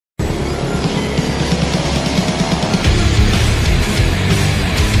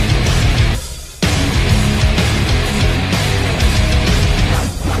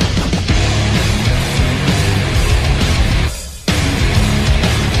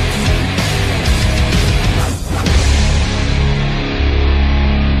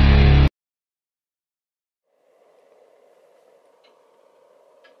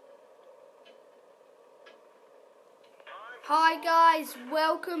guys,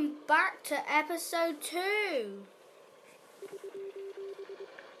 welcome back to episode 2.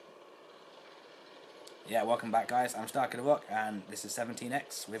 Yeah, welcome back guys, I'm S.K.R and this is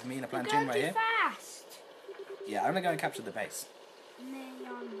 17X with me in a platoon right here. Fast. Yeah, I'm gonna go and capture the base. No,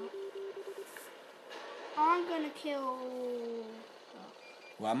 I'm not. I'm gonna kill...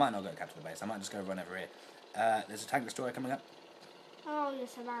 Well, I might not go capture the base, I might just go run over here. There's a tank destroyer coming up. Oh, you're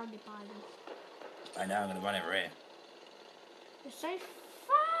surrounded by them. I know, I'm gonna run over here. You're so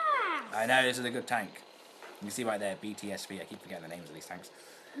fast! I know, this is a good tank. You can see right there, BTSV, I keep forgetting the names of these tanks.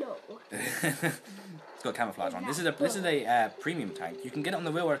 No. It's got camouflage on. This is a premium tank. You can get it on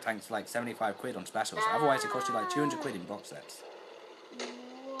the real world tanks for like 75 quid on specials. Otherwise it costs you like 200 quid in box sets.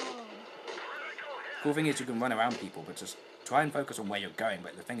 Whoa. Cool thing is you can run around people, but just try and focus on where you're going.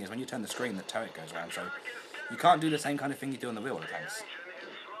 But the thing is, when you turn the screen, the turret goes around, so you can't do the same kind of thing you do on the real world tanks.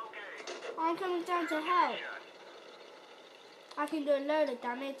 I'm coming down to help. I can do a load of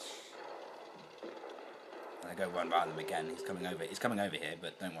damage. I go run rather than again. He's coming over here,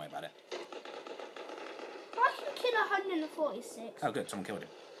 but don't worry about it. I can kill 146. Oh good, someone killed him.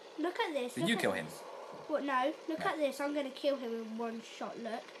 Look at this. Did you kill him? What? No. Look at this. I'm going to kill him in one shot.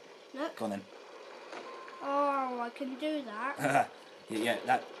 Look. Look. Go on then. Oh, I can do that. Yeah,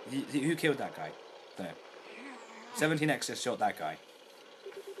 who killed that guy? Don't know. 17X just shot that guy.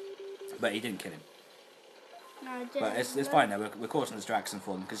 But he didn't kill him. No, I didn't. But it's fine now, we're causing distraction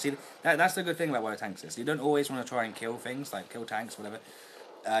for them. Because see, that's the good thing about what a tank is. You don't always want to try and kill things, like kill tanks, whatever.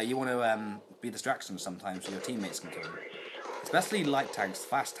 You want to be distractions sometimes so your teammates can kill them. Especially light tanks,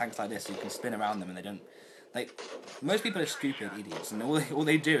 fast tanks like this, you can spin around them and they don't... Like, most people are stupid idiots, and all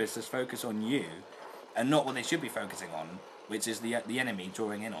they do is just focus on you, and not what they should be focusing on, which is the enemy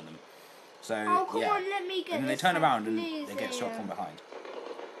drawing in on them. So, oh, come yeah. on, let me get and then they this turn tank, around and please, they get shot from behind.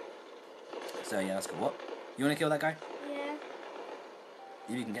 So, yeah, that's cool. What? You want to kill that guy? Yeah.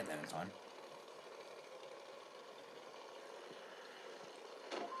 If you can get there in time.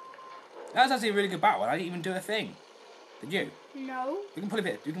 That was actually a really good battle, and I didn't even do a thing. Did you? No. You can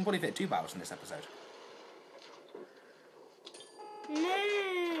probably fit 2 battles in this episode. No.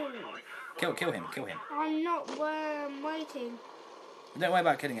 Kill him. I'm not where I'm waiting. Don't worry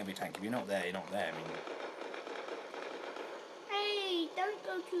about killing every tank. If you're not there, you're not there. I mean, Hey, don't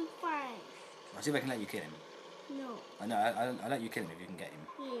go too fast. I'll see if I can let you kill him. No. I know, I'll let you kill him if you can get him.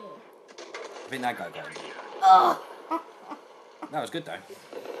 Yeah. I think that guy got him. Oh. That was good though.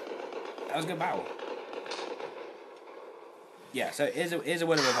 That was a good battle. Yeah, so here's a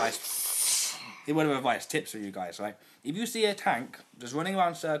word of advice. Here's a word of advice, tips for you guys, right? If you see a tank just running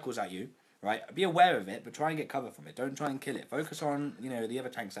around circles at you, right, be aware of it, but try and get cover from it. Don't try and kill it. Focus on, the other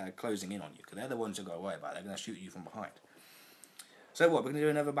tanks that are closing in on you, because they're the ones you've got to worry about. They're going to shoot you from behind. So what, we're going to do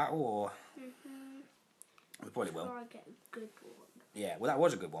another battle, or...? We probably will. I get a good one. Yeah, well that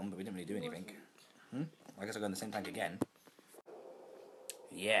was a good one, but we didn't really do anything. I guess I'll go in the same tank again.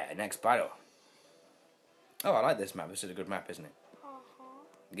 Yeah, next battle. Oh, I like this map. This is a good map, isn't it?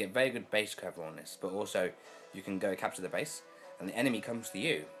 You get very good base cover on this, but also you can go capture the base, and the enemy comes to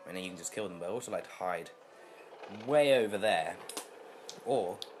you, and then you can just kill them. But I also like to hide way over there,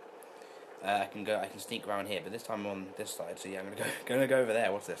 or I can sneak around here. But this time I'm on this side, so yeah, I'm gonna go over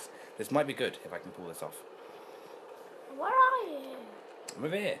there. What's this? This might be good if I can pull this off. Where are you? I'm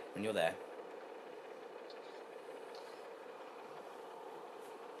over here, and you're there.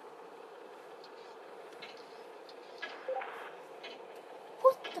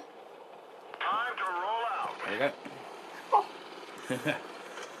 What the? Time to roll out. There we go.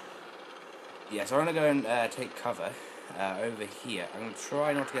 Yeah, so I'm going to go and take cover over here. I'm going to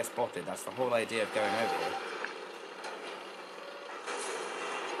try not to get spotted. That's the whole idea of going over here.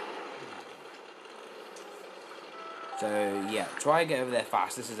 So, yeah, try and get over there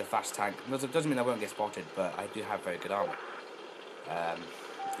fast. This is a fast tank. It doesn't mean I won't get spotted, but I do have very good armour.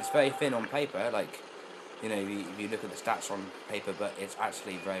 It's very thin on paper, like, if you look at the stats on paper, but it's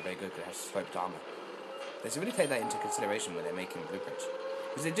actually very, very good because it has sloped armour. They should really take that into consideration when they're making blueprints.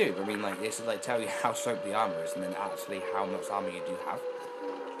 Because they do, I mean, like, they should, tell you how sloped the armour is and then actually how much armour you do have.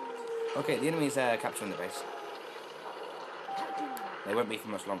 Okay, the enemy's capturing the base. They won't be for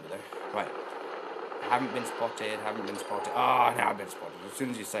much longer, though. Right. Haven't been spotted. Oh, now I've been spotted, as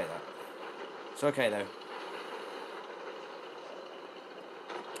soon as you say that. It's okay, though.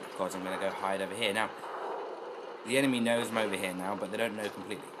 Of course, I'm going to go hide over here. Now, the enemy knows I'm over here now, but they don't know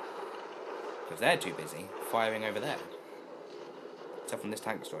completely. Because they're too busy firing over there. Except from this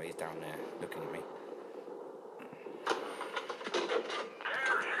tank story, he's down there looking at me.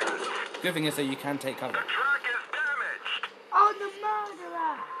 Good thing is that you can take cover. The truck is damaged. Oh, the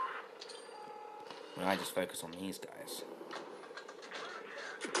murderer! And I just focus on these guys.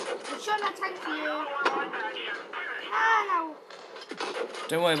 shot that tank for you. Ah, no.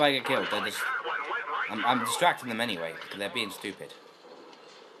 Don't worry if I get killed. They're just... I'm distracting them anyway, because they're being stupid.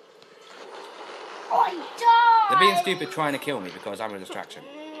 Oh, I died. They're being stupid trying to kill me because I'm a distraction.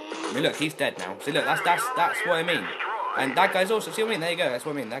 I mean, look, he's dead now. See, look, that's what I mean. And that guy's also... See what I mean? There you go. That's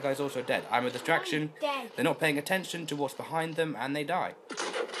what I mean. That guy's also dead. I'm a distraction. Dead. They're not paying attention to what's behind them, and they die.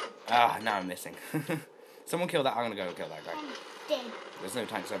 Ah, now I'm missing. Someone kill that. I'm going to go kill that guy. I'm dead. There's no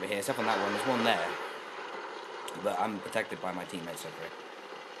tanks over here, except for that one. There's one there. But I'm protected by my teammates over here.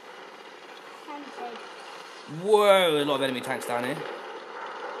 I'm dead. Whoa, a lot of enemy tanks down here.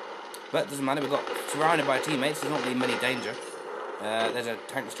 But it doesn't matter, we've got surrounded by teammates, there's not really many danger. There's a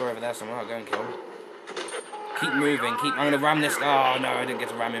tank destroyer over there somewhere, I'll go and kill him. Keep moving, I'm going to ram this. Oh no, I didn't get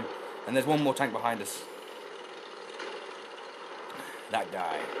to ram him. And there's one more tank behind us. That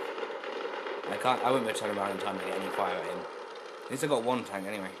guy. I won't be able to turn around in time to get any fire at him. At least I got one tank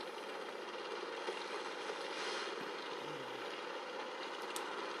anyway.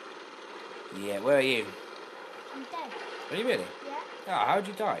 Yeah, where are you? I'm dead. Are you really? Yeah. Oh, how'd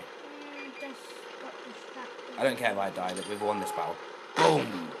you die? Just got distracted. I don't care if I die, that we've won this battle.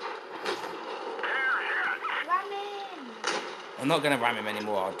 Boom! Ram in. I'm not going to ram him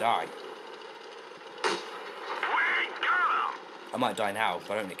anymore, I'll die. I might die now,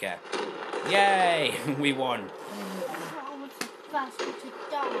 but I don't really care. Yay! We won! I was the first one to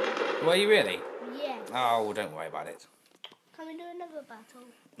die. Were you really? Yes. Oh, well, don't worry about it. Can we do another battle?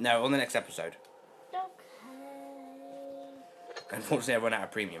 No, on the next episode. Okay. Unfortunately, I run out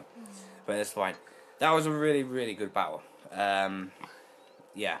of premium. But it's fine. That was a really, really good battle.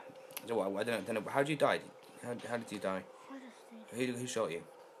 Yeah. So what, I don't know. How did you die? How did you die? Who shot you?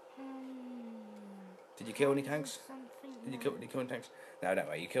 Did you kill any tanks? Did you kill any tanks? No, don't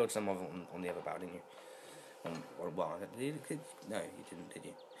worry. You killed some of them on the other battle, didn't you? Well, no, you didn't, did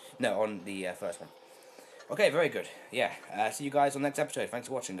you? No, on the first one. Okay, very good. Yeah. See you guys on the next episode. Thanks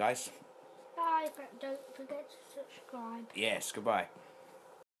for watching, guys. Bye. Don't forget to subscribe. Yes. Goodbye.